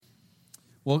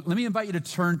Well, let me invite you to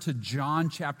turn to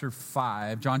John chapter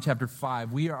 5. John chapter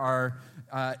 5. We are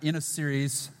in a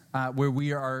series where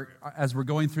we are, as we're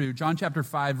going through John chapter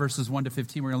 5, verses 1 to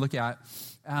 15, we're going to look at.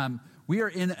 We are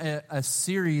in a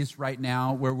series right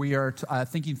now where we are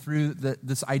thinking through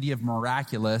this idea of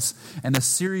miraculous. And the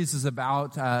series is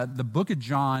about the book of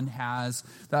John has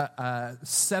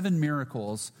 7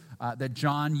 miracles that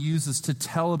John uses to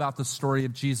tell about the story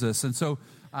of Jesus. And so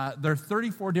there are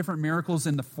 34 different miracles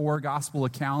in the 4 gospel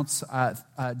accounts.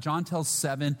 John tells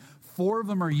 7. 4 of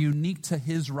them are unique to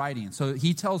his writing. So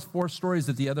he tells 4 stories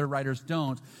that the other writers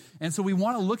don't. And so we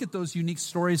want to look at those unique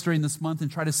stories during this month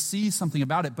and try to see something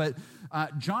about it. But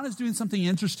John is doing something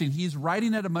interesting. He's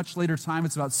writing at a much later time.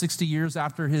 It's about 60 years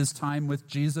after his time with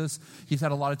Jesus. He's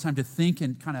had a lot of time to think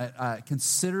and kind of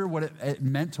consider what it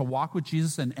meant to walk with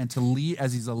Jesus and to lead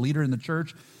as he's a leader in the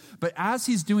church. But as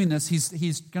he's doing this,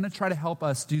 he's going to try to help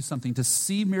us do something, to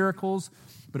see miracles,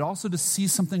 but also to see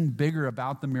something bigger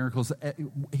about the miracles.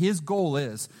 His goal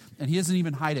is, and he doesn't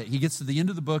even hide it, he gets to the end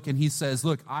of the book and he says,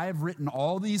 look, I have written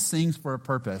all these things for a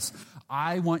purpose.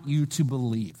 I want you to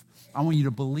believe. I want you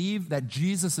to believe that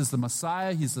Jesus is the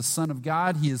Messiah. He's the Son of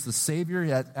God. He is the Savior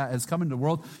that has come into the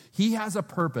world. He has a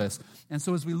purpose. And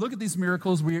so as we look at these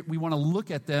miracles, we want to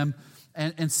look at them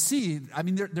and see, I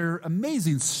mean, they're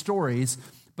amazing stories,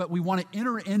 but we want to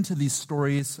enter into these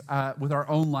stories with our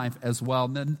own life as well.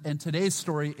 And today's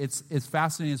story, it's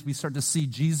fascinating as we start to see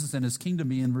Jesus and his kingdom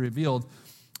being revealed.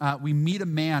 We meet a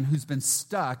man who's been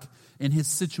stuck in his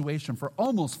situation for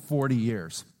almost 40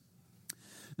 years.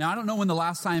 Now, I don't know when the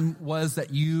last time was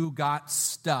that you got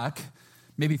stuck,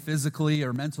 maybe physically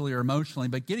or mentally or emotionally,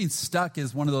 but getting stuck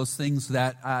is one of those things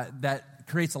that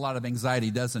creates a lot of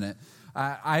anxiety, doesn't it?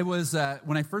 I was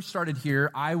when I first started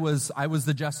here, I was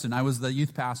the Justin. I was the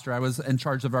youth pastor. I was in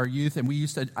charge of our youth, and we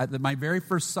used to. My very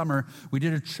first summer, we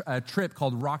did a trip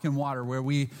called Rock and Water, where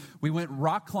we went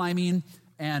rock climbing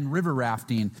and river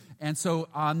rafting. And so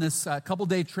on this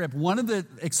couple-day trip, one of the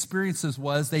experiences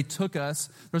was they took us.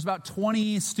 There was about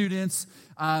 20 students.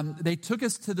 They took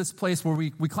us to this place where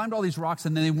we climbed all these rocks,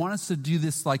 and then they want us to do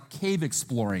this like cave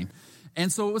exploring. And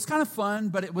so it was kind of fun,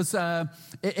 but it was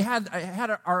it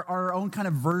had our own kind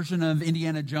of version of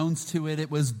Indiana Jones to it. It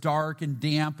was dark and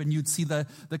damp, and you'd see the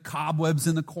cobwebs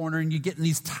in the corner, and you get in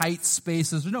these tight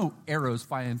spaces. There's no arrows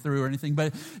flying through or anything,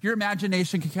 but your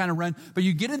imagination could kind of run. But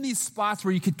you get in these spots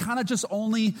where you could kind of just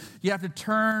you have to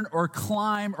turn or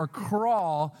climb or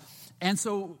crawl. And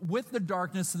so with the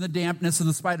darkness and the dampness and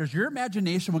the spiders, your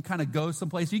imagination would kind of go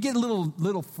someplace. You get a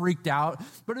little freaked out,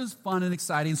 but it was fun and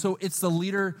exciting. So it's the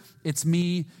leader, it's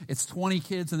me, it's 20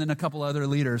 kids, and then a couple other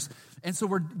leaders. And so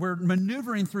we're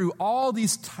maneuvering through all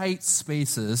these tight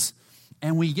spaces,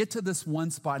 and we get to this one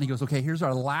spot, and he goes, okay, here's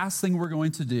our last thing we're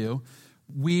going to do.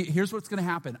 Here's what's going to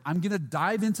happen. I'm going to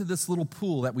dive into this little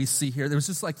pool that we see here. There was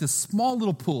just like this small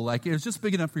little pool. Like it was just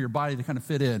big enough for your body to kind of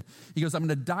fit in. He goes, I'm going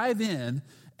to dive in,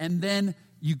 and then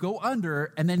you go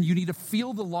under, and then you need to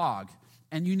feel the log.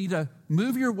 And you need to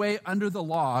move your way under the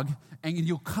log, and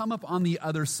you'll come up on the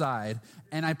other side.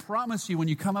 And I promise you, when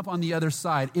you come up on the other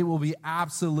side, it will be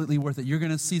absolutely worth it. You're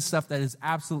going to see stuff that is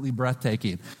absolutely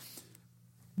breathtaking.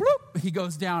 Bloop, he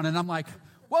goes down, and I'm like,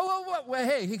 whoa,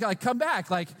 hey, he like, come back.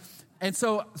 Like, and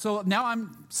so now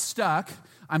I'm stuck.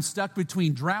 I'm stuck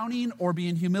between drowning or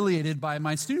being humiliated by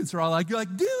my students. They're all like, do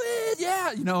it,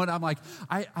 yeah. You know, and I'm like,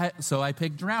 so I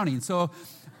picked drowning. So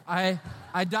I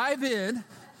dive in.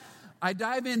 I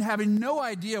dive in having no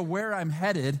idea where I'm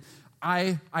headed.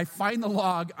 I find the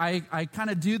log. I kind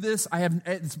of do this.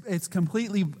 It's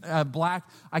completely black.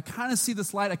 I kind of see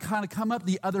this light. I kind of come up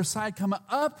the other side, come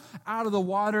up out of the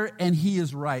water, and he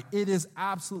is right. It is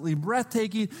absolutely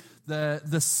breathtaking.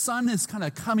 The sun is kind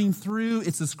of coming through.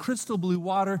 It's this crystal blue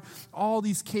water, all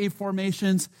these cave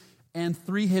formations, and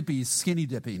 3 hippies skinny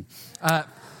dipping. And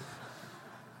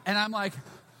I'm like,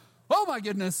 oh my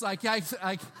goodness.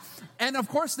 And of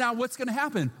course now what's going to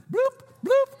happen? Bloop,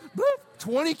 bloop, bloop.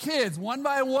 20 kids, one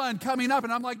by one, coming up.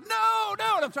 And I'm like, no.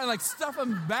 And I'm trying to like stuff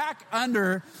them back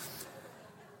under.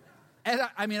 And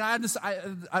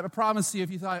I promise you,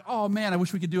 if you thought, oh man, I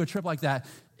wish we could do a trip like that.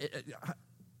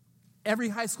 Every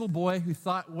high school boy who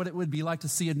thought what it would be like to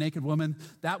see a naked woman,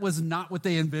 that was not what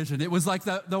they envisioned. It was like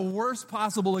the worst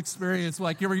possible experience.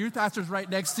 Like your youth pastor's right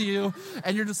next to you,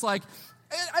 and you're just like,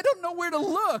 I don't know where to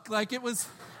look. Like it was,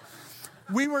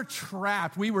 we were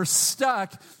trapped. We were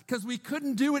stuck because we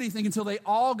couldn't do anything until they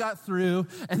all got through,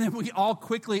 and then we all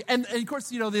quickly, and of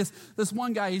course, you know, this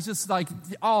one guy, he's just like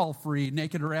all free,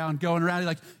 naked around, going around. He's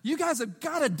like, you guys have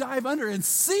got to dive under and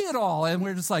see it all. And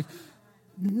we're just like,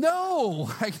 no,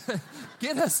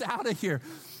 get us out of here.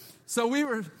 So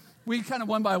we kind of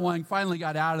one by one finally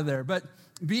got out of there. But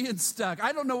Being stuck.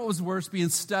 I don't know what was worse, being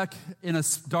stuck in a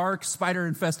dark,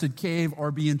 spider-infested cave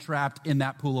or being trapped in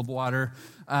that pool of water.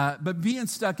 But being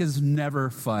stuck is never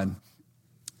fun.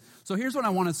 So here's what I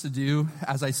want us to do.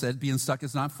 As I said, being stuck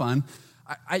is not fun.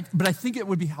 But I think it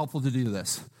would be helpful to do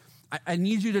this. I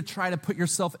need you to try to put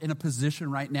yourself in a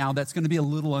position right now that's going to be a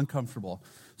little uncomfortable.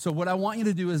 So what I want you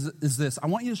to do is this. I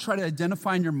want you to try to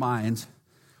identify in your mind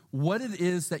what it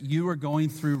is that you are going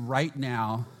through right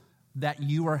now that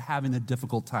you are having a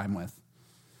difficult time with.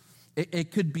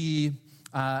 It could be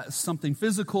something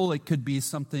physical. It could be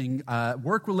something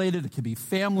work-related. It could be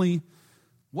family.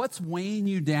 What's weighing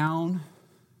you down?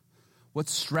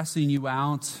 What's stressing you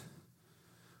out?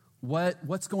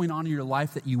 What's going on in your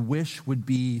life that you wish would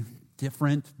be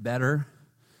different, better?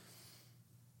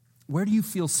 Where do you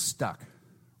feel stuck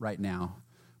right now?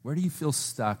 Where do you feel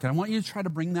stuck? And I want you to try to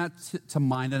bring that to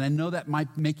mind. And I know that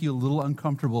might make you a little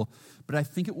uncomfortable, but I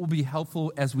think it will be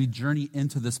helpful as we journey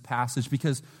into this passage,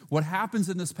 because what happens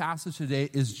in this passage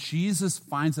today is Jesus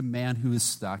finds a man who is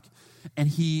stuck, and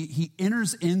he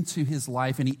enters into his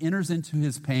life, and he enters into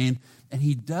his pain, and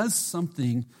he does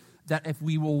something that if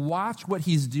we will watch what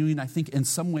he's doing, I think in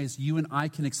some ways you and I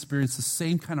can experience the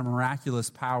same kind of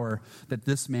miraculous power that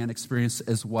this man experienced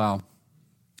as well.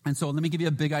 And so let me give you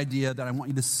a big idea that I want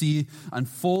you to see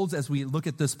unfolds as we look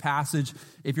at this passage.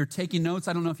 If you're taking notes,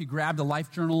 I don't know if you grabbed a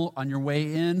life journal on your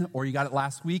way in or you got it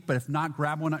last week, but if not,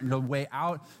 grab one on your way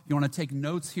out. If you want to take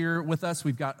notes here with us,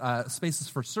 we've got spaces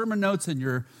for sermon notes and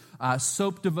your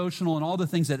SOAP devotional and all the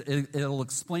things that it'll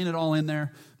explain it all in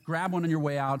there. Grab one on your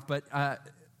way out. But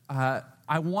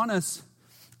I want us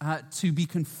to be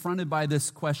confronted by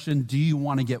this question, do you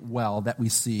want to get well, that we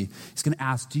see. He's going to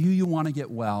ask, do you want to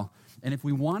get well? And if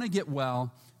we want to get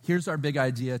well, here's our big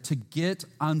idea. To get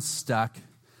unstuck,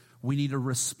 we need to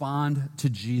respond to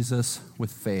Jesus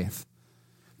with faith.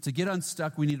 To get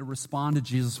unstuck, we need to respond to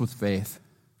Jesus with faith.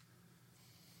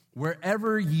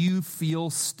 Wherever you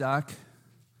feel stuck,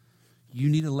 you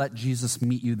need to let Jesus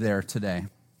meet you there today.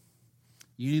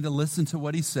 You need to listen to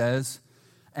what he says.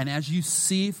 And as you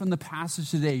see from the passage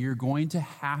today, you're going to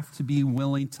have to be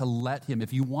willing to let him.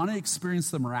 If you want to experience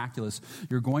the miraculous,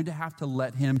 you're going to have to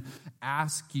let him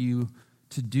ask you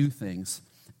to do things.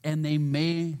 And they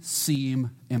may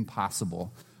seem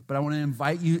impossible. But I want to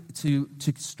invite you to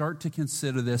start to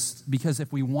consider this, because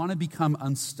if we want to become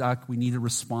unstuck, we need to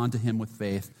respond to him with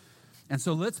faith. And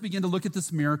so let's begin to look at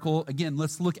this miracle. Again,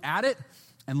 let's look at it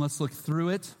and let's look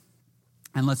through it.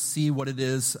 And let's see what it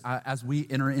is as we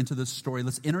enter into this story.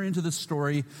 Let's enter into this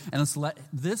story, and let's let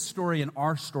this story and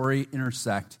our story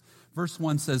intersect. Verse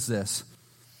 1 says this.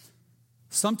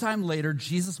 Sometime later,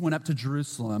 Jesus went up to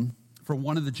Jerusalem for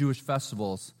one of the Jewish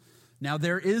festivals. Now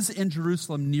there is in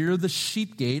Jerusalem near the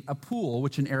sheep gate a pool,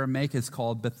 which in Aramaic is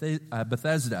called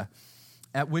Bethesda,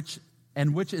 which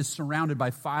is surrounded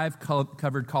by 5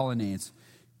 covered colonnades.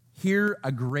 Here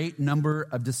a great number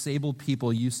of disabled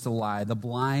people used to lie, the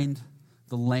blind,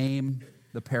 the lame,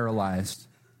 the paralyzed.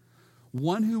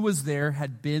 One who was there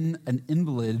had been an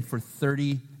invalid for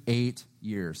 38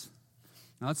 years.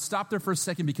 Now let's stop there for a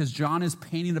second, because John is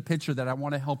painting a picture that I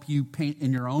want to help you paint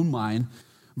in your own mind.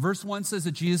 Verse 1 says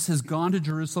that Jesus has gone to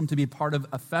Jerusalem to be part of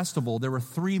a festival. There were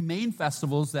 3 main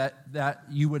festivals that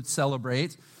you would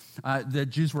celebrate. The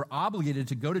Jews were obligated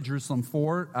to go to Jerusalem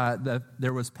for.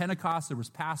 There was Pentecost, there was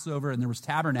Passover, and there was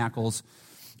Tabernacles.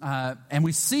 And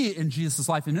we see in Jesus'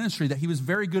 life and ministry that he was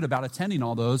very good about attending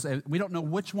all those. We don't know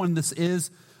which one this is.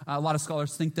 A lot of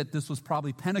scholars think that this was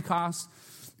probably Pentecost.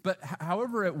 But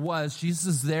however it was, Jesus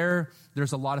is there.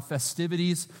 There's a lot of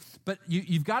festivities. But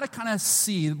you've got to kind of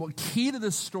see what key to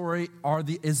this story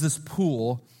is this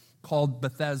pool called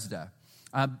Bethesda.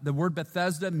 The word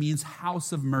Bethesda means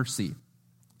house of mercy.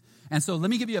 And so let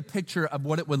me give you a picture of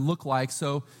what it would look like.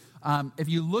 So if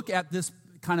you look at this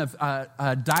kind of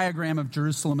diagram of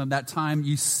Jerusalem of that time,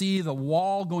 you see the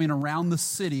wall going around the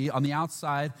city on the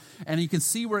outside, and you can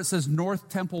see where it says North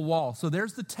Temple Wall. So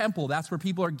there's the temple. That's where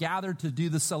people are gathered to do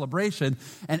the celebration.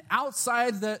 And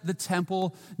outside the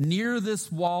temple, near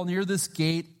this wall, near this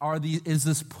gate, is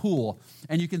this pool.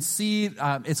 And you can see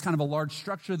it's kind of a large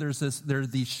structure. There are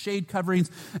these shade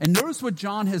coverings. And notice what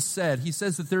John has said. He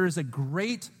says that there is a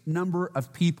great number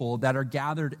of people that are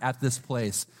gathered at this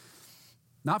place.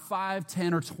 Not 5,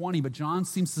 10, or 20, but John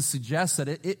seems to suggest that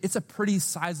it's a pretty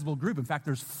sizable group. In fact,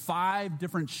 there's 5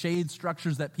 different shade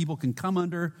structures that people can come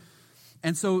under.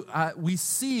 And so we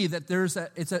see that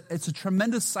it's a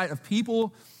tremendous sight of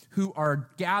people who are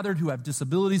gathered, who have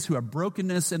disabilities, who have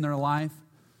brokenness in their life.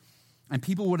 And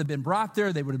people would have been brought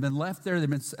there, they would have been left there, they've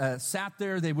been sat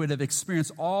there, they would have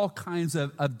experienced all kinds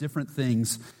of different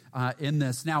things in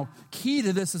this. Now, key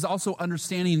to this is also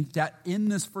understanding that in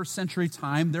this first century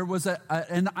time, there was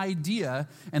an idea,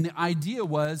 and the idea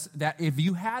was that if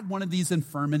you had one of these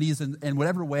infirmities in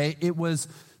whatever way, it was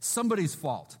somebody's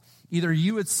fault. Either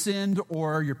you had sinned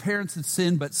or your parents had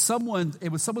sinned, but it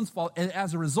was someone's fault. And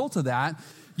as a result of that,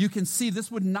 you can see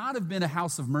this would not have been a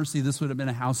house of mercy. This would have been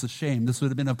a house of shame. This would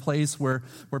have been a place where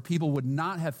people would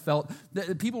not have felt,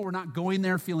 people were not going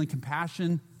there feeling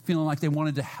compassion, feeling like they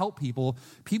wanted to help people.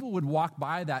 People would walk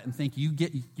by that and think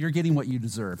you're getting what you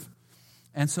deserve.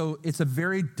 And so it's a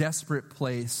very desperate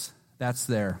place that's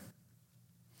there.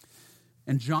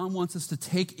 And John wants us to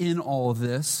take in all of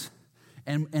this.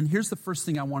 And here's the first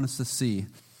thing I want us to see.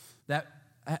 That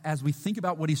as we think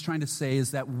about what he's trying to say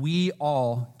is that we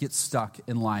all get stuck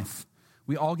in life.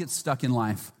 We all get stuck in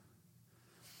life.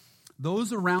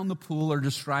 Those around the pool are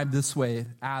described this way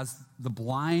as the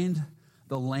blind,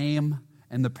 the lame,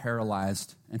 and the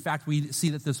paralyzed. In fact, we see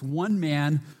that this one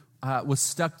man was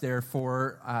stuck there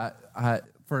for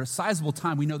a sizable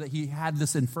time. We know that he had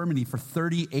this infirmity for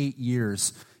 38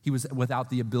 years. He was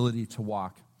without the ability to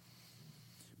walk.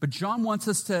 But John wants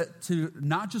us to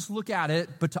not just look at it,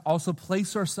 but to also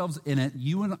place ourselves in it.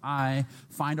 You and I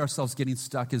find ourselves getting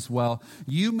stuck as well.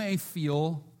 You may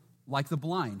feel like the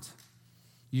blind.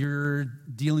 You're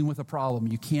dealing with a problem.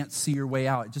 You can't see your way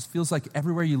out. It just feels like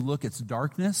everywhere you look, it's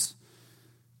darkness.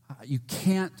 You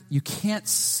can't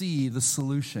see the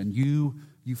solution.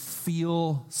 You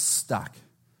feel stuck.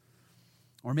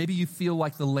 Or maybe you feel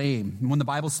like the lame. When the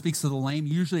Bible speaks of the lame,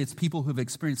 usually it's people who've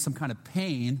experienced some kind of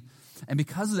pain, and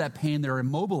because of that pain, they're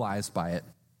immobilized by it.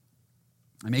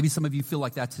 And maybe some of you feel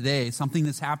like that today. Something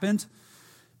that's happened,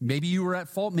 maybe you were at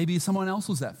fault, maybe someone else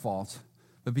was at fault.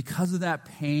 But because of that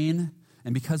pain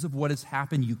and because of what has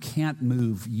happened, you can't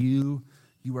move. You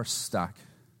are stuck.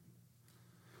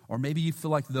 Or maybe you feel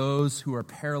like those who are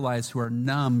paralyzed, who are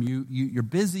numb. You're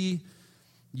busy,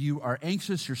 you are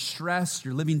anxious, you're stressed,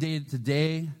 you're living day to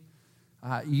day.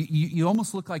 You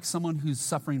almost look like someone who's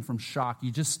suffering from shock.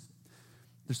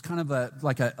 There's kind of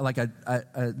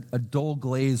a dull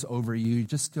glaze over you. You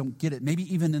just don't get it.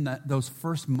 Maybe even in those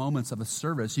first moments of a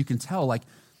service, you can tell like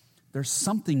there's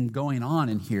something going on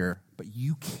in here, but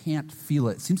you can't feel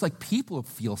it. It seems like people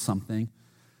feel something,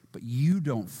 but you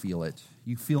don't feel it.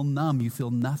 You feel numb. You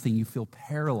feel nothing. You feel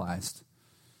paralyzed.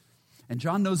 And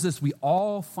John knows this. We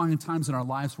all find times in our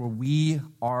lives where we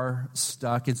are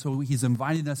stuck. And so he's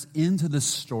inviting us into this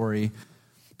story,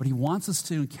 but he wants us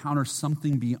to encounter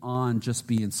something beyond just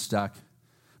being stuck.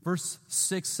 Verse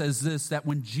 6 says this, that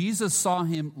when Jesus saw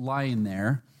him lying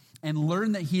there and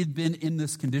learned that he had been in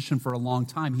this condition for a long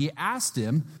time, he asked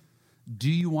him, "Do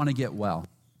you want to get well?"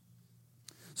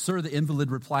 "Sir," the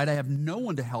invalid replied, "I have no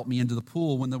one to help me into the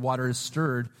pool when the water is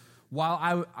stirred.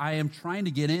 While I am trying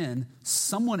to get in,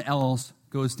 someone else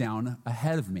goes down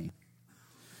ahead of me."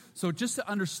 So just to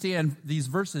understand these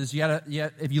verses,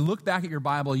 if you look back at your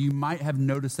Bible, you might have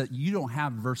noticed that you don't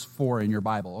have verse 4 in your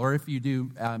Bible. Or if you do,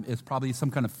 it's probably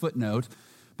some kind of footnote.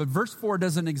 But verse 4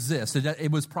 doesn't exist.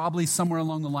 It was probably somewhere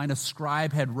along the line a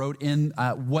scribe had wrote in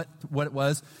what it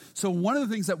was. So one of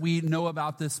the things that we know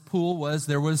about this pool was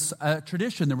there was a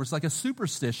tradition. There was like a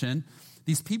superstition.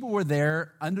 These people were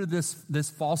there under this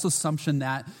false assumption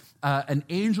that an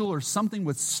angel or something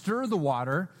would stir the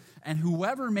water, and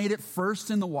whoever made it first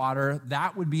in the water,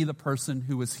 that would be the person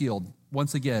who was healed.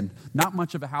 Once again, not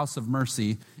much of a house of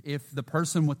mercy if the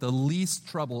person with the least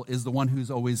trouble is the one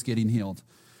who's always getting healed.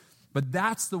 But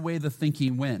that's the way the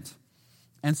thinking went.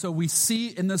 And so we see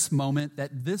in this moment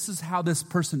that this is how this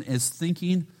person is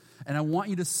thinking. And I want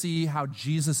you to see how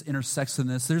Jesus intersects in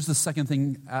this. There's the second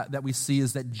thing that we see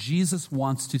is that Jesus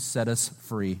wants to set us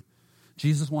free.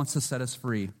 Jesus wants to set us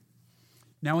free.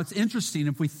 Now, it's interesting,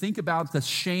 if we think about the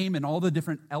shame and all the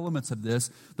different elements of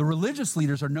this, the religious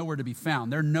leaders are nowhere to be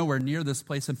found. They're nowhere near this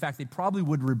place. In fact, they probably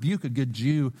would rebuke a good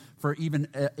Jew for even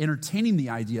entertaining the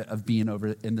idea of being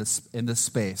over in this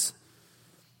space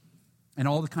and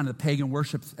all the kind of pagan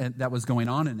worship that was going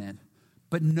on in it.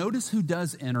 But notice who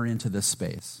does enter into this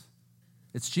space.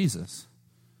 It's Jesus.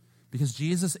 Because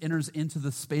Jesus enters into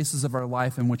the spaces of our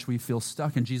life in which we feel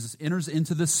stuck, and Jesus enters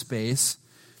into this space.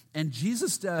 And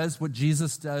Jesus does what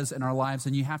Jesus does in our lives,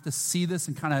 and you have to see this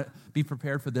and kind of be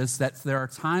prepared for this, that there are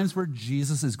times where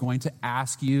Jesus is going to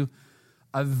ask you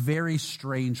a very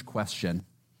strange question.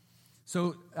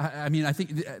 So, I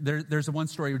think there's one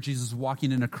story where Jesus is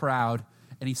walking in a crowd,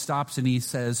 and he stops and he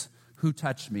says, "Who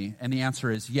touched me?" And the answer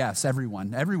is, yes,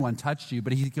 everyone. Everyone touched you.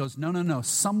 But he goes, no,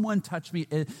 someone touched me.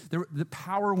 The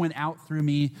power went out through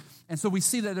me. And so we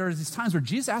see that there are these times where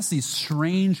Jesus asks these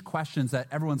strange questions that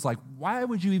everyone's like, why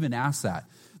would you even ask that?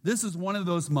 This is one of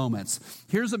those moments.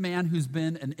 Here's a man who's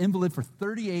been an invalid for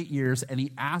 38 years, and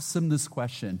he asks him this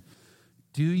question: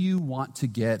 do you want to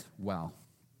get well?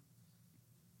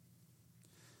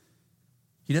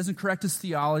 He doesn't correct his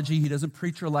theology. He doesn't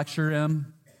preach or lecture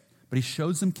him, but he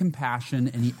shows him compassion,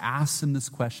 and he asks him this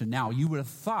question. Now, you would have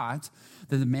thought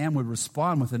that the man would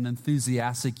respond with an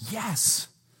enthusiastic yes.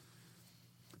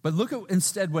 But look at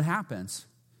instead what happens.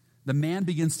 The man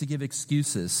begins to give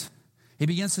excuses. He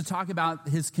begins to talk about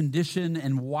his condition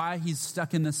and why he's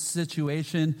stuck in this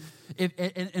situation.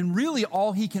 And really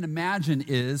all he can imagine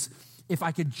is, if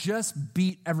I could just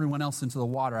beat everyone else into the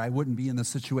water, I wouldn't be in this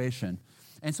situation.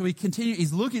 And so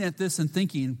he's looking at this and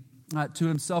thinking to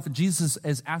himself, and Jesus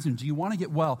is asking, do you want to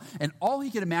get well? And all he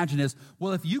can imagine is,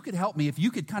 well, if you could help me, if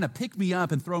you could kind of pick me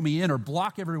up and throw me in or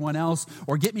block everyone else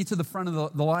or get me to the front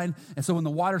of the line. And so when the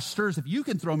water stirs, if you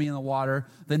can throw me in the water,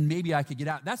 then maybe I could get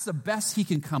out. That's the best he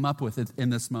can come up with in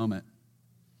this moment.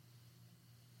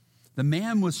 The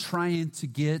man was trying to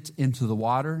get into the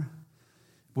water.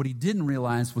 What he didn't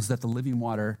realize was that the living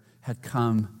water had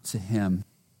come to him.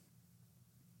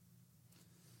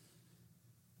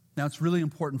 Now, it's really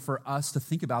important for us to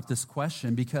think about this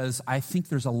question because I think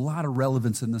there's a lot of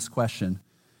relevance in this question.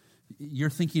 You're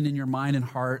thinking in your mind and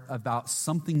heart about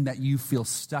something that you feel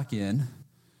stuck in,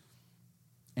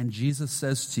 and Jesus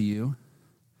says to you,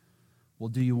 well,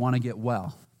 do you want to get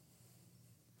well?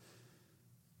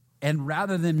 And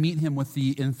rather than meet him with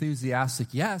the enthusiastic,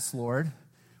 yes, Lord,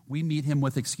 we meet him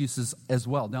with excuses as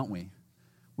well, don't we?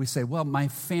 We say, well, my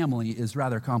family is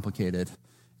rather complicated.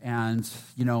 And,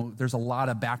 there's a lot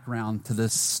of background to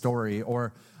this story.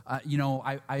 Or,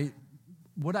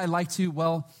 would I like to?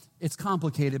 Well, it's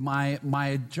complicated.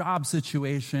 My job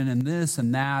situation and this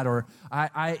and that. Or,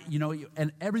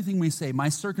 and everything we say, my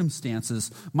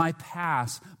circumstances, my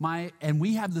past, and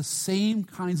we have the same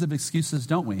kinds of excuses,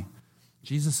 don't we?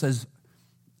 Jesus says,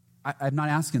 I'm not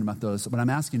asking about those. What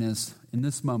I'm asking is, in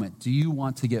this moment, do you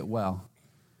want to get well?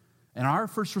 And our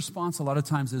first response a lot of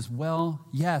times is, well,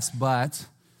 yes, but...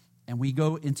 And we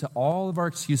go into all of our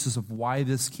excuses of why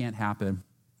this can't happen.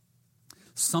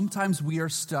 Sometimes we are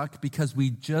stuck because we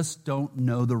just don't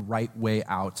know the right way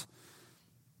out.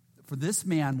 For this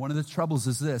man, one of the troubles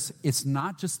is this: it's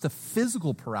not just the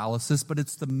physical paralysis, but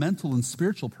it's the mental and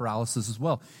spiritual paralysis as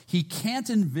well. He can't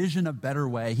envision a better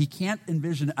way. He can't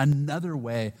envision another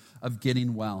way of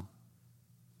getting well.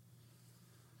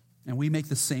 And we make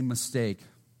the same mistake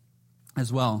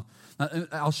as well.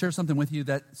 I'll share something with you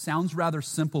that sounds rather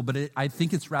simple, but I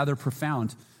think it's rather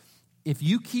profound. If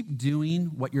you keep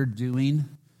doing what you're doing,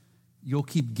 you'll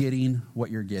keep getting what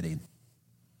you're getting,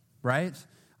 right?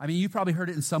 I mean, you've probably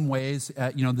heard it in some ways,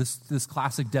 this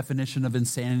classic definition of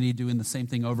insanity, doing the same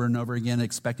thing over and over again,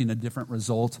 expecting a different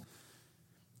result.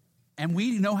 And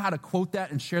we know how to quote that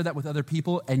and share that with other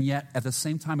people, and yet at the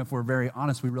same time, if we're very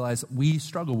honest, we realize we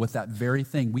struggle with that very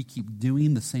thing. We keep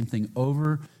doing the same thing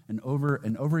over and over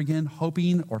and over again,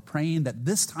 hoping or praying that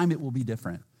this time it will be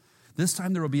different. This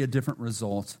time there will be a different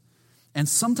result. And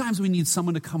sometimes we need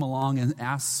someone to come along and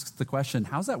ask the question,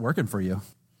 how's that working for you?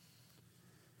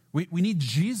 We need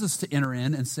Jesus to enter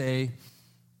in and say,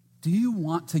 do you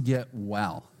want to get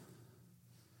well?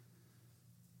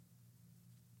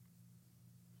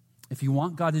 If you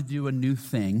want God to do a new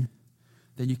thing,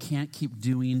 then you can't keep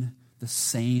doing the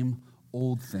same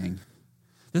old thing.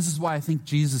 This is why I think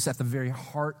Jesus, at the very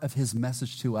heart of his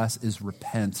message to us, is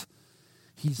repent.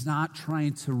 He's not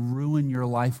trying to ruin your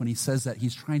life when he says that.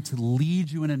 He's trying to lead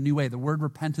you in a new way. The word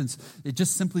repentance, it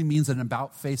just simply means an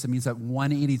about face. It means that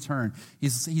 180 turn.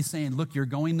 He's saying, look, you're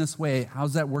going this way.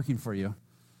 How's that working for you?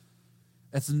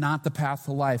 It's not the path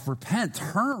to life. Repent,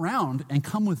 turn around, and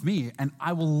come with me, and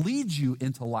I will lead you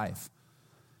into life.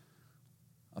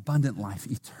 Abundant life,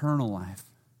 eternal life.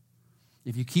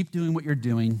 If you keep doing what you're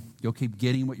doing, you'll keep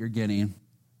getting what you're getting.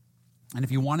 And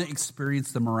if you want to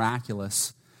experience the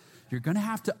miraculous, you're going to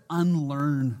have to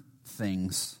unlearn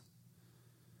things.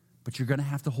 But you're going to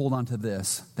have to hold on to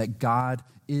this, that God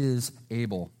is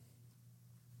able.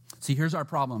 See, here's our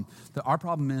problem. Our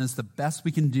problem is the best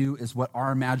we can do is what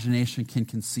our imagination can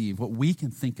conceive, what we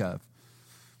can think of.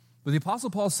 But the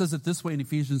Apostle Paul says it this way in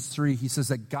Ephesians 3. He says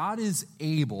that God is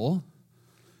able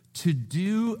to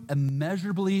do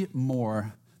immeasurably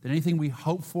more than anything we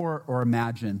hope for or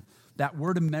imagine. That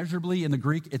word immeasurably in the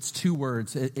Greek, it's two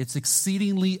words. It's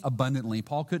exceedingly abundantly.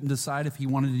 Paul couldn't decide if he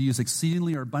wanted to use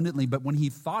exceedingly or abundantly, but when he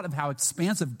thought of how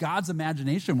expansive God's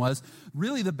imagination was,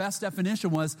 really the best definition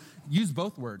was use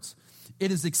both words.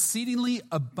 It is exceedingly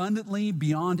abundantly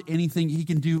beyond anything he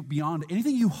can do, beyond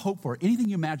anything you hope for, anything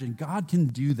you imagine. God can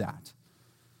do that.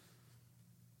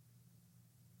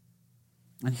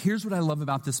 And here's what I love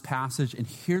about this passage, and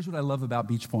here's what I love about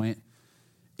Beach Point,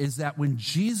 is that when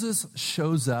Jesus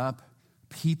shows up,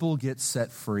 people get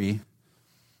set free.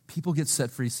 People get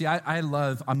set free. See, I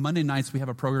love, on Monday nights, we have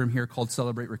a program here called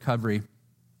Celebrate Recovery.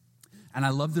 And I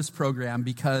love this program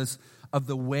because of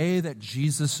the way that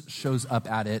Jesus shows up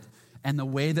at it and the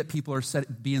way that people are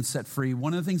being set free.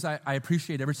 One of the things I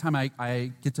appreciate every time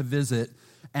I get to visit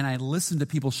and I listen to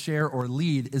people share or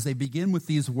lead is they begin with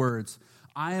these words: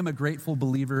 I am a grateful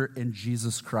believer in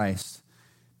Jesus Christ.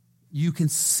 You can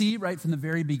see right from the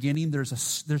very beginning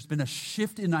there's been a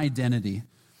shift in identity.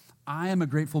 I am a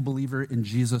grateful believer in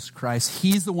Jesus Christ.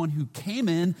 He's the one who came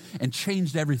in and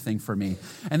changed everything for me.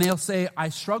 And they'll say, I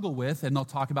struggle with, and they'll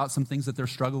talk about some things that they're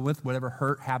struggling with, whatever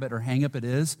hurt, habit, or hang-up it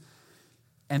is.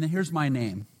 And then here's my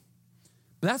name.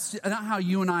 But that's not how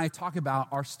you and I talk about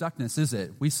our stuckness, is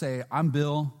it? We say, I'm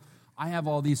Bill, I have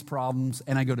all these problems,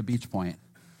 and I go to Beach Point.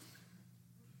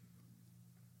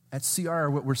 At CR,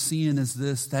 what we're seeing is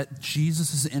this, that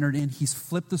Jesus has entered in, he's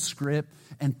flipped the script,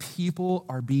 and people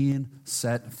are being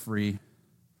set free.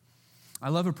 I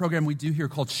love a program we do here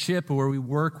called SHIP, where we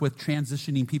work with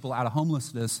transitioning people out of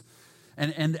homelessness.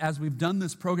 And as we've done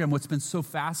this program, what's been so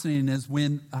fascinating is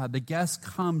when the guests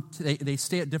come, they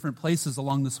stay at different places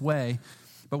along this way.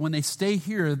 But when they stay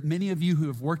here, many of you who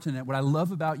have worked in it, what I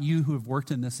love about you who have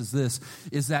worked in this,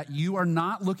 is that you are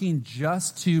not looking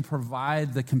just to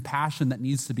provide the compassion that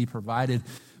needs to be provided,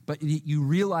 but you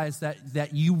realize that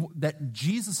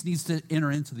Jesus needs to enter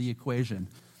into the equation.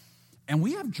 And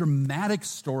we have dramatic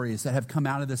stories that have come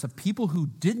out of this of people who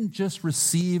didn't just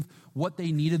receive what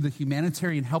they needed, the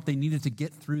humanitarian help they needed to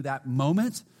get through that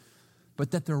moment,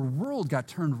 but that their world got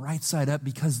turned right side up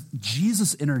because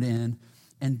Jesus entered in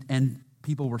and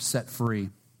people were set free.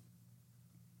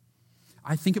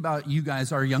 I think about you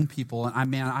guys, our young people,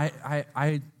 and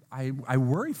I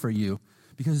worry for you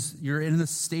because you're in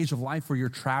this stage of life where you're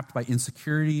trapped by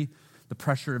insecurity, the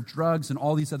pressure of drugs, and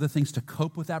all these other things to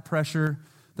cope with that pressure.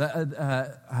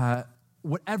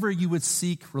 Whatever you would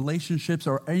seek, relationships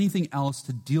or anything else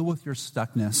to deal with your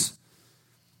stuckness.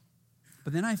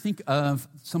 But then I think of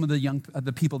some of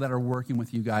the people that are working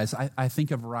with you guys. I think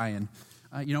of Ryan.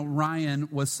 Ryan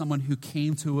was someone who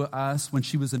came to us when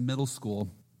she was in middle school.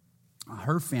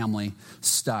 Her family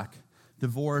stuck.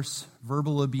 Divorce,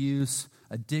 verbal abuse,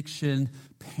 addiction,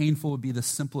 painful would be the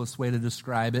simplest way to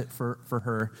describe it for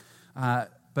her.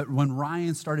 But when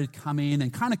Ryan started coming,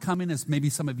 and kind of coming as maybe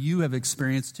some of you have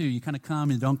experienced too, you kind of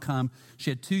come and don't come. She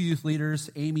had two youth leaders,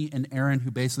 Amy and Aaron,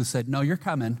 who basically said, no, you're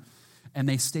coming. And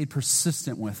they stayed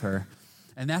persistent with her.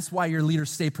 And that's why your leaders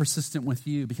stay persistent with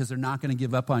you, because they're not going to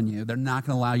give up on you. They're not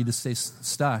going to allow you to stay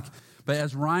stuck. But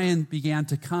as Ryan began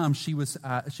to come, she was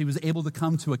able to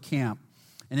come to a camp.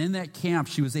 And in that camp,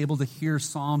 she was able to hear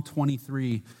Psalm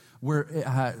 23, where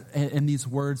in these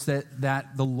words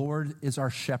that the Lord is our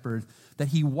shepherd, that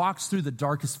he walks through the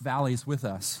darkest valleys with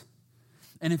us.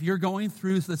 And if you're going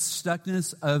through the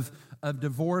stuckness of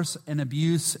divorce and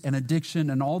abuse and addiction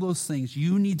and all those things,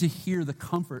 you need to hear the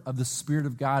comfort of the Spirit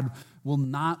of God will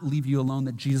not leave you alone,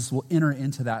 that Jesus will enter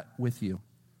into that with you.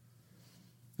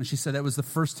 And she said that was the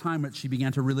first time that she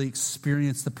began to really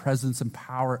experience the presence and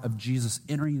power of Jesus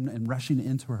entering and rushing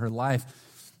into her life.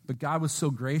 But God was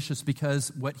so gracious,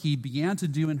 because what he began to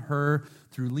do in her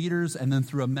through leaders and then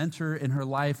through a mentor in her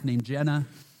life named Jenna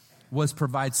was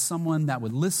provide someone that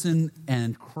would listen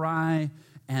and cry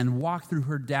and walk through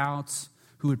her doubts,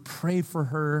 who would pray for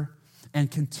her and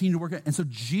continue to work it. And so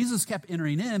Jesus kept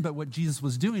entering in, but what Jesus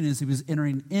was doing is he was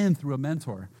entering in through a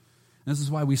mentor. And this is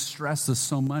why we stress this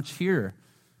so much here.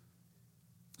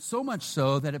 So much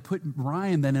so that it put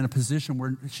Ryan then in a position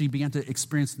where she began to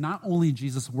experience not only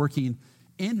Jesus working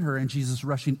in her and Jesus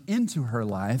rushing into her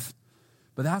life,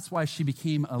 but that's why she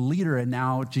became a leader, and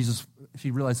now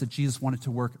she realized that Jesus wanted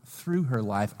to work through her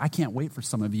life. I can't wait for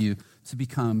some of you to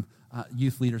become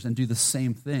youth leaders and do the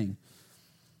same thing,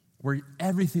 where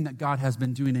everything that God has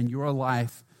been doing in your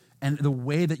life and the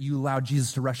way that you allow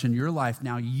Jesus to rush in your life,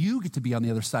 now you get to be on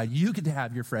the other side. You get to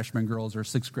have your freshman girls or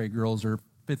sixth grade girls or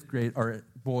fifth grade or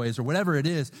boys or whatever it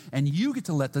is, and you get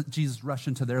to let Jesus rush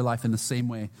into their life in the same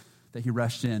way that he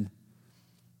rushed in.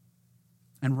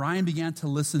 And Ryan began to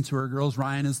listen to her girls.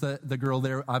 Ryan is the girl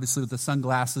there, obviously, with the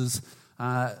sunglasses.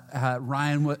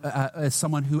 Ryan is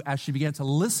someone who, as she began to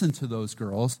listen to those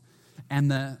girls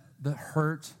and the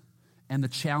hurt and the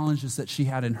challenges that she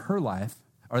had in her life,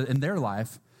 or in their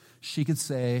life, she could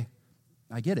say,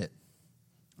 I get it.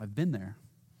 I've been there.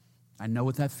 I know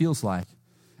what that feels like.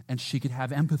 And she could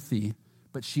have empathy,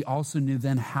 but she also knew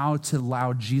then how to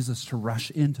allow Jesus to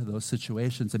rush into those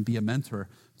situations and be a mentor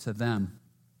to them.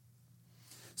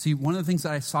 See, one of the things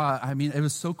that I saw, it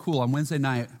was so cool on Wednesday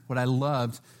night, what I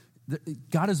loved,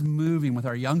 God is moving with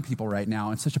our young people right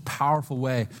now in such a powerful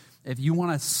way. If you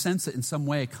want to sense it in some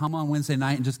way, come on Wednesday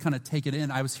night and just kind of take it in.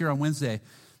 I was here on Wednesday.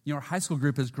 Our high school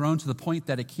group has grown to the point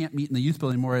that it can't meet in the youth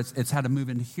building anymore. It's had to move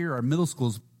into here. Our middle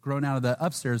school's grown out of the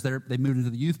upstairs. They moved into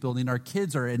the youth building. Our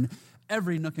kids are in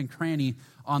every nook and cranny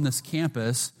on this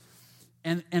campus.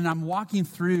 And I'm walking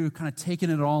through, kind of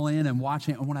taking it all in and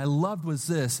watching it. And what I loved was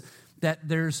this, that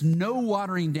there's no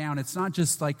watering down. It's not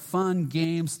just like fun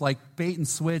games like bait and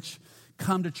switch,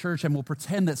 come to church and we'll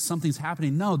pretend that something's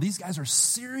happening. No, these guys are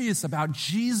serious about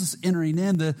Jesus entering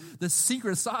in. The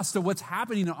secret sauce to what's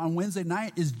happening on Wednesday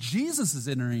night is Jesus is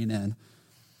entering in.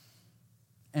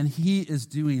 And he is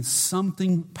doing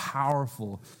something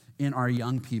powerful in our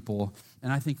young people.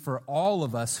 And I think for all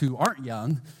of us who aren't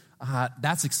young,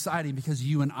 that's exciting because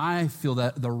you and I feel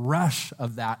the rush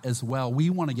of that as well. We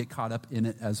want to get caught up in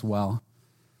it as well.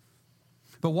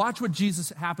 But watch what Jesus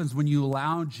happens when you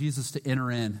allow Jesus to enter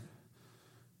in.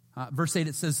 Verse 8,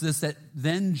 it says this, that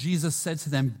then Jesus said to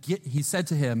them, he said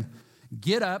to him,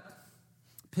 get up,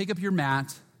 pick up your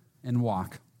mat, and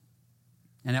walk.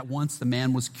 And at once the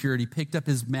man was cured. He picked up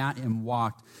his mat and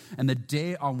walked. And the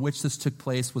day on which this took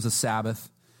place was a Sabbath.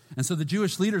 And so the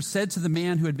Jewish leaders said to the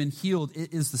man who had been healed,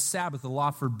 it is the Sabbath. The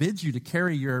law forbids you to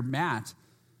carry your mat.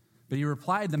 But he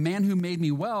replied, the man who made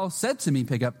me well said to me,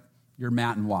 pick up your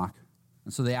mat and walk.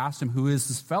 And so they asked him, who is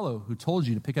this fellow who told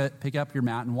you to pick up your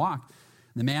mat and walk?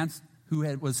 And the man who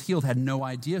was healed had no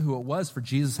idea who it was, for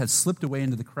Jesus had slipped away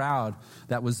into the crowd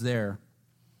that was there.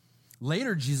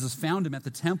 Later, Jesus found him at the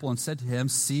temple and said to him,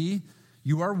 see,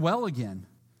 you are well again.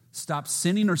 Stop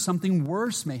sinning or something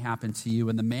worse may happen to you.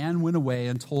 And the man went away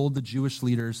and told the Jewish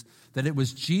leaders that it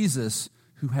was Jesus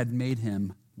who had made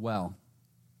him well.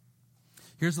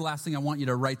 Here's the last thing I want you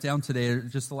to write down today,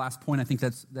 just the last point. I think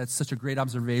that's such a great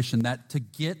observation, that to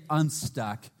get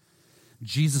unstuck,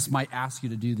 Jesus might ask you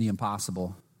to do the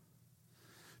impossible.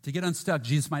 To get unstuck,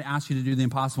 Jesus might ask you to do the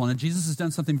impossible. And Jesus has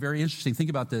done something very interesting. Think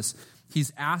about this.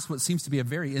 He's asked what seems to be a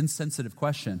very insensitive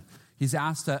question. He's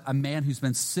asked a man who's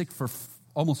been sick for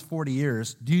almost 40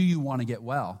 years, do you want to get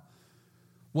well?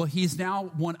 Well, he's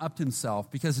now one-upped himself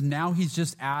because now he's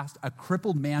just asked a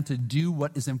crippled man to do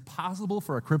what is impossible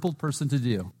for a crippled person to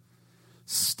do.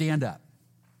 Stand up.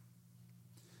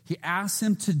 He asks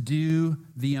him to do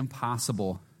the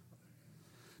impossible.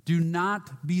 Do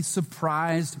not be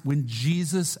surprised when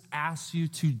Jesus asks you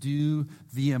to do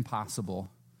the impossible.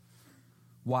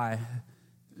 Why?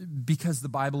 Because the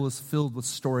Bible is filled with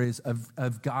stories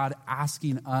of God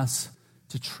asking us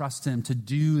to trust him, to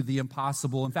do the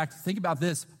impossible. In fact, think about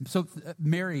this. So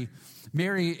Mary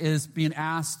is being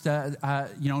asked,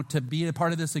 to be a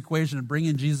part of this equation and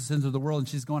bringing Jesus into the world. And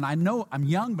she's going, I know I'm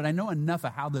young, but I know enough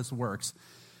of how this works.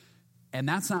 And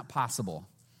that's not possible.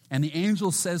 And the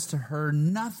angel says to her,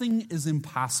 nothing is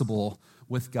impossible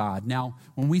with God. Now,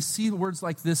 when we see words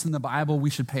like this in the Bible, we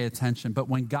should pay attention. But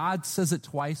when God says it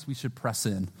twice, we should press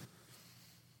in.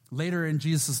 Later in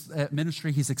Jesus'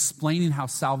 ministry, he's explaining how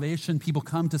salvation, people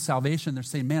come to salvation, they're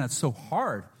saying, man, it's so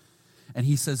hard. And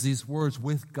he says these words,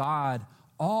 with God,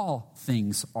 all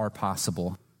things are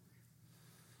possible.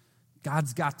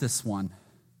 God's got this one.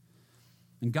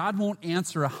 And God won't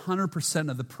answer 100%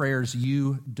 of the prayers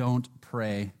you don't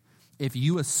pray. If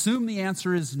you assume the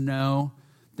answer is no,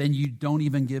 then you don't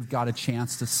even give God a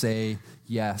chance to say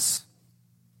yes.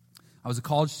 I was a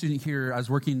college student here. I was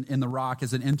working in the Rock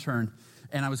as an intern,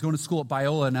 and I was going to school at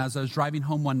Biola, and as I was driving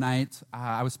home one night,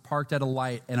 I was parked at a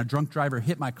light, and a drunk driver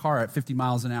hit my car at 50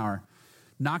 miles an hour,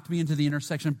 knocked me into the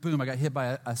intersection. Boom, I got hit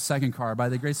by a second car. By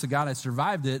the grace of God, I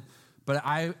survived it, but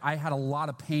I had a lot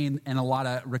of pain and a lot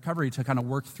of recovery to kind of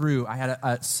work through. I had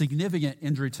a significant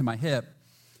injury to my hip,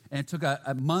 and it took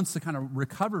a months to kind of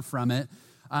recover from it.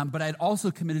 But I had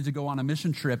also committed to go on a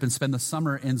mission trip and spend the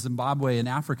summer in Zimbabwe in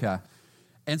Africa.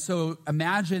 And so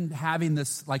imagine having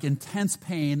this like intense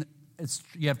pain.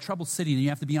 You have trouble sitting, and you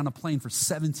have to be on a plane for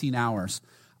 17 hours.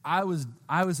 I was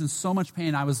in so much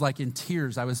pain. I was like in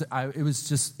tears.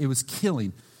 It was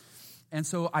killing. And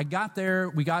so I got there.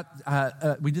 We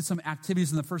did some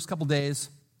activities in the first couple days.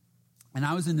 And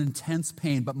I was in intense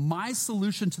pain. But my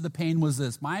solution to the pain was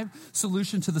this. My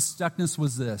solution to the stuckness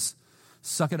was this.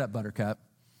 Suck it up, Buttercup.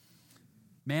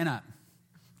 Man up.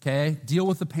 Okay? Deal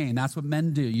with the pain. That's what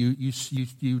men do. You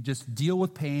just deal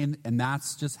with pain, and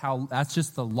that's just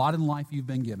the lot in life you've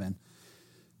been given.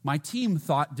 My team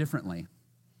thought differently.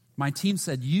 My team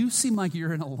said, you seem like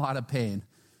you're in a lot of pain.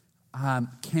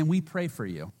 Can we pray for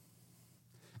you?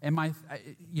 And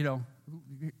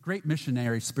great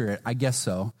missionary spirit, I guess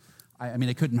so. I mean,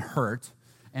 it couldn't hurt.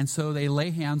 And so they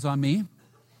lay hands on me,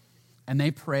 And they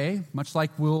pray, much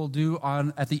like we'll do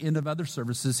at the end of other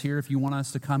services here if you want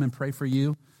us to come and pray for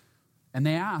you. And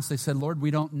they said, Lord,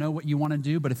 we don't know what you want to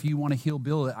do, but if you want to heal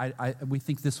Bill, we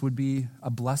think this would be a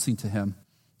blessing to him.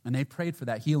 And they prayed for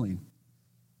that healing.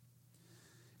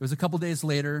 It was a couple days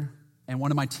later, and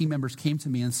one of my team members came to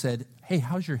me and said, hey,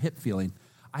 how's your hip feeling?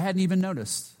 I hadn't even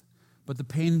noticed, but the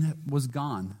pain was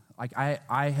gone. Like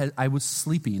I was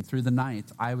sleeping through the night.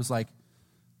 I was like,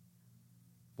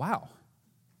 wow.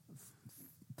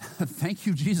 Thank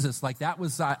you, Jesus. Like that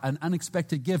was an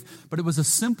unexpected gift, but it was a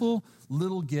simple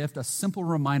little gift, a simple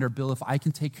reminder, Bill, if I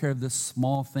can take care of this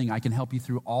small thing, I can help you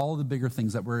through all the bigger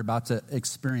things that we're about to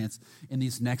experience in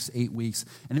these next 8 weeks.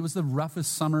 And it was the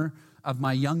roughest summer of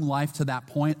my young life to that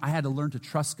point. I had to learn to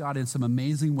trust God in some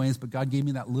amazing ways, but God gave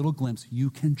me that little glimpse. You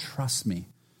can trust me.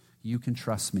 You can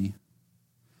trust me.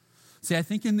 See, I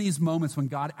think in these moments when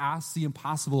God asks the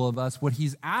impossible of us, what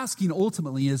he's asking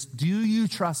ultimately is, do you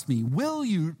trust me? Will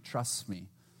you trust me?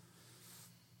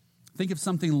 Think of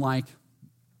something like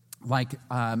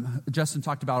Justin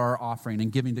talked about our offering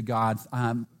and giving to God.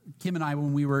 Kim and I,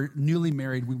 when we were newly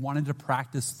married, we wanted to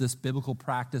practice this biblical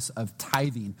practice of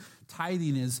tithing.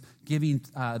 Tithing is giving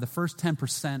the first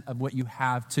 10% of what you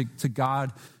have to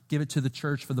God, give it to the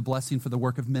church for the blessing, for the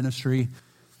work of ministry.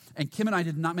 And Kim and I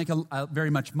did not make very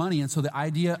much money, and so the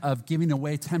idea of giving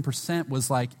away 10% was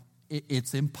like,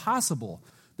 it's impossible.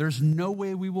 There's no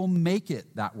way we will make it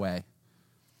that way.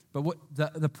 But what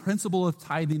the principle of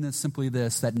tithing is simply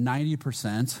this, that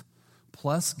 90%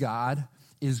 plus God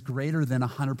is greater than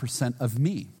 100% of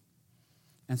me.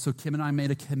 And so Kim and I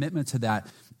made a commitment to that.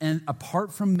 And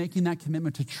apart from making that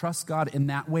commitment to trust God in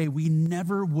that way, we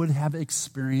never would have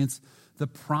experienced the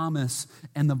promise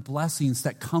and the blessings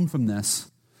that come from this.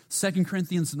 2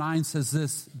 Corinthians 9 says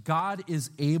this, God is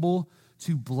able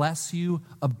to bless you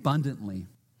abundantly,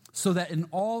 so that in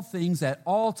all things, at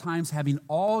all times, having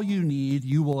all you need,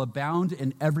 you will abound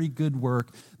in every good work.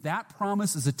 That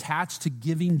promise is attached to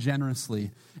giving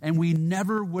generously. And we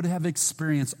never would have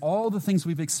experienced all the things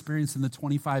we've experienced in the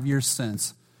 25 years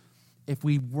since if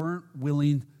we weren't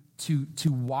willing to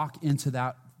walk into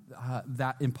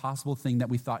that impossible thing that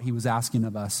we thought he was asking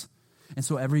of us. And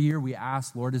so every year we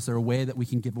ask, Lord, is there a way that we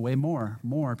can give away more,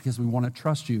 because we want to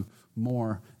trust you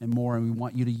more, and we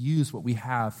want you to use what we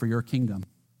have for your kingdom.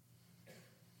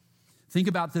 Think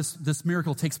about this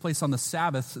miracle takes place on the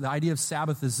Sabbath. The idea of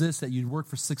Sabbath is this, that you'd work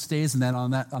for 6 days, and then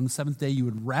on the seventh day you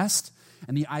would rest.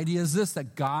 And the idea is this,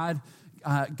 that God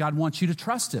wants you to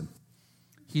trust him.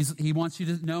 He wants you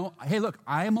to know, hey, look,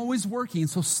 I am always working,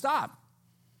 so stop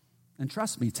and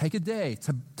trust me. Take a day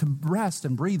to rest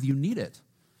and breathe. You need it.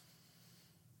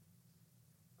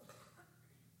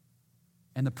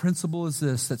 And the principle is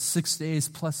this, that 6 days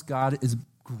plus God is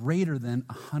greater than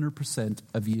 100%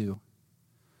 of you.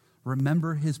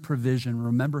 Remember his provision.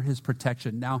 Remember his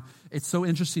protection. Now, it's so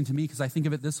interesting to me because I think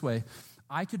of it this way.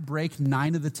 I could break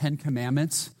 9 of the 10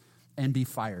 commandments and be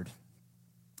fired.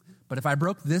 But if I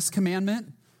broke this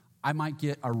commandment, I might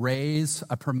get a raise,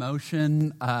 a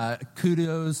promotion,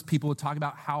 kudos. People would talk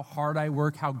about how hard I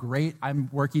work, how great I'm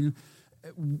working.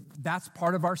 That's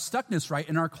part of our stuckness, right,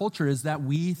 in our culture, is that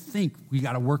we think we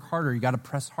got to work harder, you got to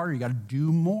press harder, you got to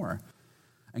do more.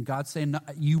 And God's saying, no,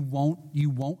 you won't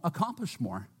accomplish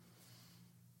more.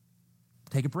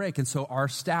 Take a break. And so our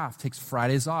staff takes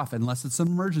Fridays off, unless it's an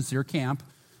emergency or camp.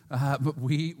 But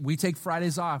we take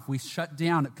Fridays off. We shut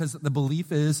down because the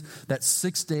belief is that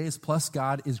 6 days plus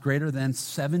God is greater than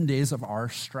 7 days of our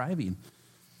striving.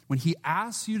 When he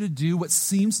asks you to do what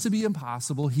seems to be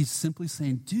impossible, he's simply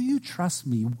saying, do you trust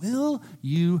me? Will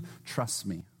you trust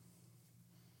me?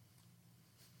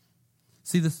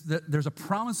 See, there's a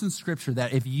promise in Scripture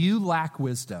that if you lack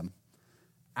wisdom,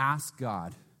 ask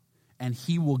God, and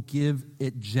he will give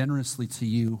it generously to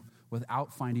you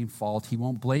without finding fault. He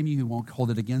won't blame you. He won't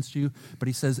hold it against you. But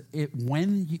he says,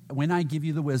 when I give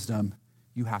you the wisdom,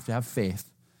 you have to have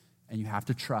faith, and you have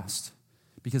to trust.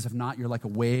 Because if not, you're like a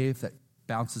wave that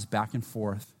bounces back and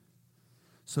forth.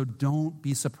 So don't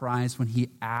be surprised when he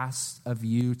asks of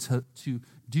you to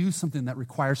do something that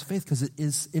requires faith, because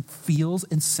it feels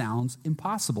and sounds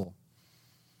impossible.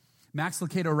 Max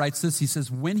Lucado writes this. He says,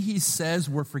 when he says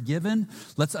we're forgiven,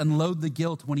 let's unload the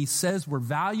guilt. When he says we're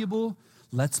valuable,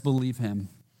 let's believe him.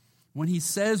 When he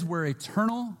says we're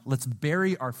eternal, let's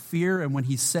bury our fear. And when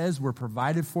he says we're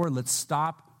provided for, let's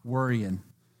stop worrying.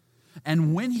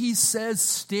 And when he says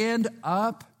stand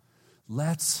up,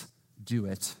 let's do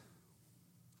it.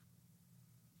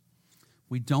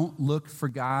 We don't look for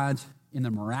God in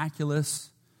the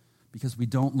miraculous because we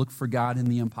don't look for God in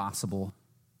the impossible.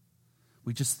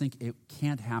 We just think it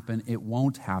can't happen, it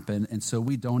won't happen, and so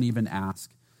we don't even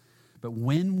ask. But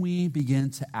when we begin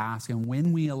to ask and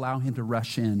when we allow him to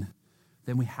rush in,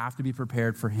 then we have to be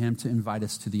prepared for him to invite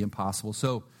us to the impossible.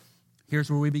 So here's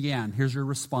where we began. Here's your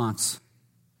response.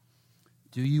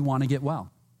 Do you want to get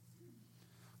well?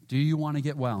 Do you want to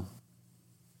get well?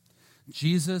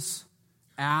 Jesus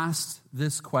asked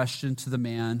this question to the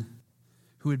man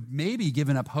who had maybe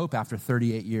given up hope after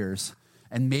 38 years.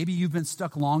 And maybe you've been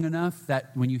stuck long enough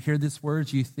that when you hear these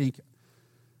words, you think,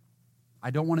 I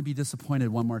don't want to be disappointed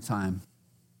one more time.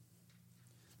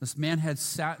 This man had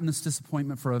sat in this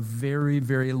disappointment for a very,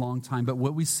 very long time. But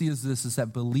what we see is this, is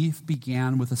that belief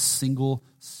began with a single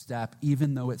step,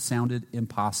 even though it sounded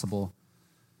impossible.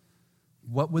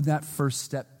 What would that first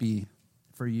step be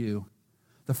for you?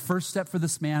 The first step for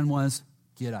this man was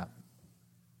get up.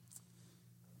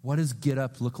 What does get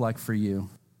up look like for you?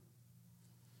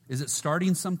 Is it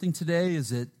starting something today?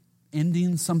 Is it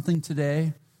ending something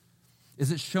today?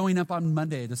 Is it showing up on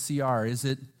Monday to CR? Is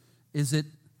it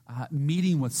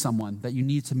meeting with someone that you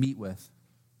need to meet with?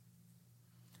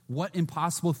 What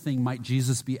impossible thing might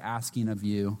Jesus be asking of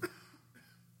you?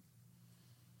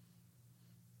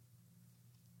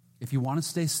 If you want to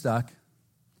stay stuck,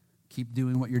 keep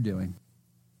doing what you're doing.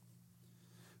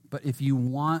 But if you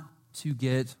want to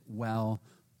get well,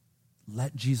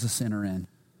 let Jesus enter in.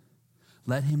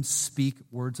 Let him speak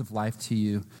words of life to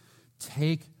you.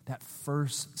 Take that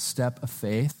first step of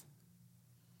faith,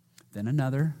 then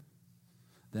another,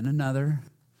 then another.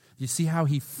 You see how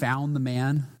he found the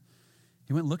man?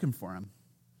 He went looking for him,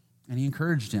 and he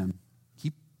encouraged him.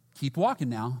 Keep walking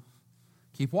now.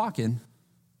 Keep walking.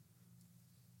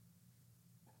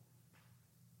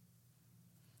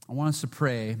 I want us to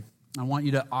pray. I want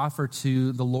you to offer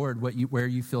to the Lord where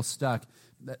you feel stuck.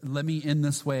 Let me end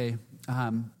this way.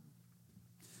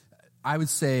 I would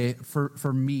say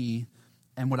for me,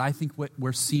 and what I think what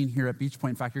we're seeing here at Beach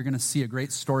Point, in fact, you're going to see a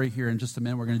great story here in just a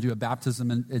minute. We're going to do a baptism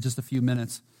in just a few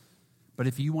minutes. But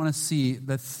if you want to see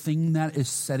the thing that is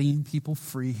setting people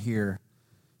free here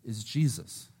is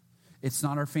Jesus. It's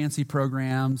not our fancy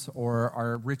programs or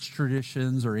our rich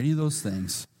traditions or any of those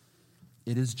things.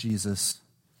 It is Jesus.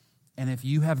 And if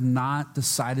you have not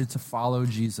decided to follow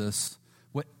Jesus,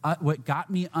 what got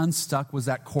me unstuck was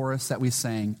that chorus that we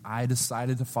sang. I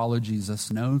decided to follow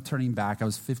Jesus. No turning back. I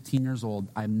was 15 years old.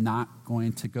 I'm not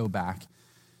going to go back.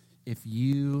 If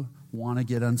you want to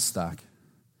get unstuck,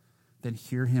 then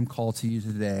hear him call to you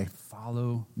today.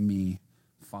 Follow me.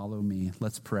 Follow me.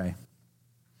 Let's pray.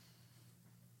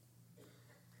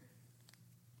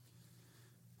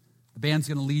 The band's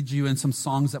going to lead you in some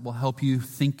songs that will help you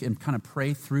think and kind of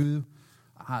pray through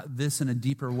this in a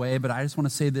deeper way. But I just want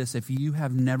to say this. If you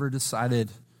have never decided,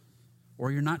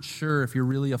 or you're not sure if you're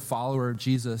really a follower of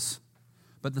Jesus,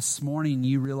 but this morning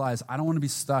you realize, I don't want to be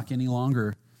stuck any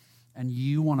longer, and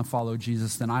you want to follow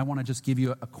Jesus, then I want to just give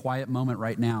you a quiet moment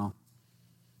right now.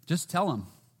 Just tell him,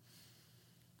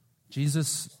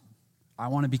 Jesus, I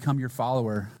want to become your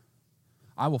follower.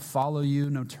 I will follow you,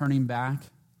 no turning back.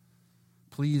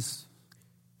 Please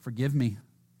forgive me.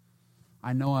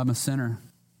 I know I'm a sinner.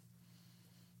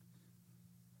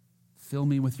 Fill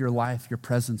me with your life, your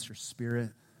presence, your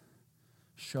spirit.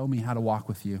 Show me how to walk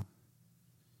with you.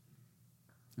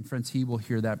 And friends, he will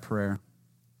hear that prayer.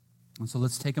 And so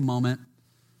let's take a moment.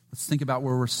 Let's think about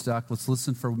where we're stuck. Let's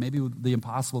listen for maybe the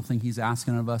impossible thing he's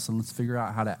asking of us, and let's figure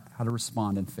out how to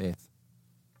respond in faith.